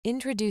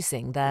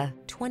Introducing the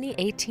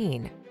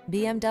 2018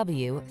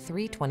 BMW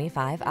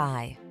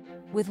 325i.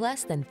 With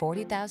less than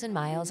 40,000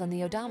 miles on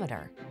the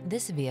odometer,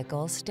 this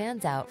vehicle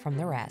stands out from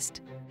the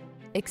rest.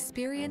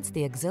 Experience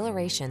the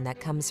exhilaration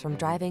that comes from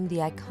driving the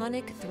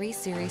iconic 3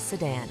 Series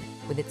sedan.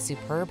 With its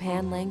superb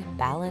handling,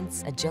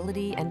 balance,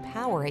 agility, and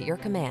power at your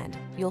command,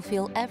 you'll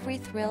feel every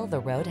thrill the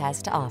road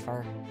has to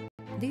offer.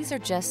 These are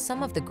just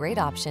some of the great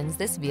options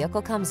this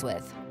vehicle comes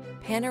with: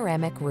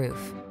 panoramic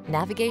roof,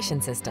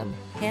 navigation system,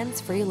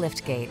 hands-free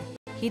liftgate,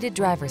 heated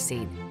driver's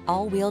seat,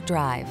 all-wheel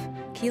drive,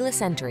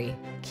 keyless entry,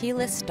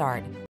 keyless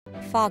start,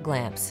 fog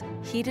lamps,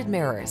 heated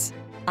mirrors,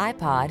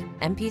 iPod,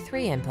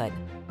 MP3 input.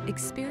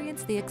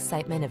 Experience the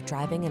excitement of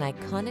driving an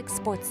iconic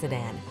sports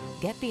sedan.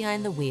 Get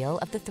behind the wheel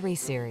of the 3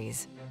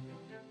 Series.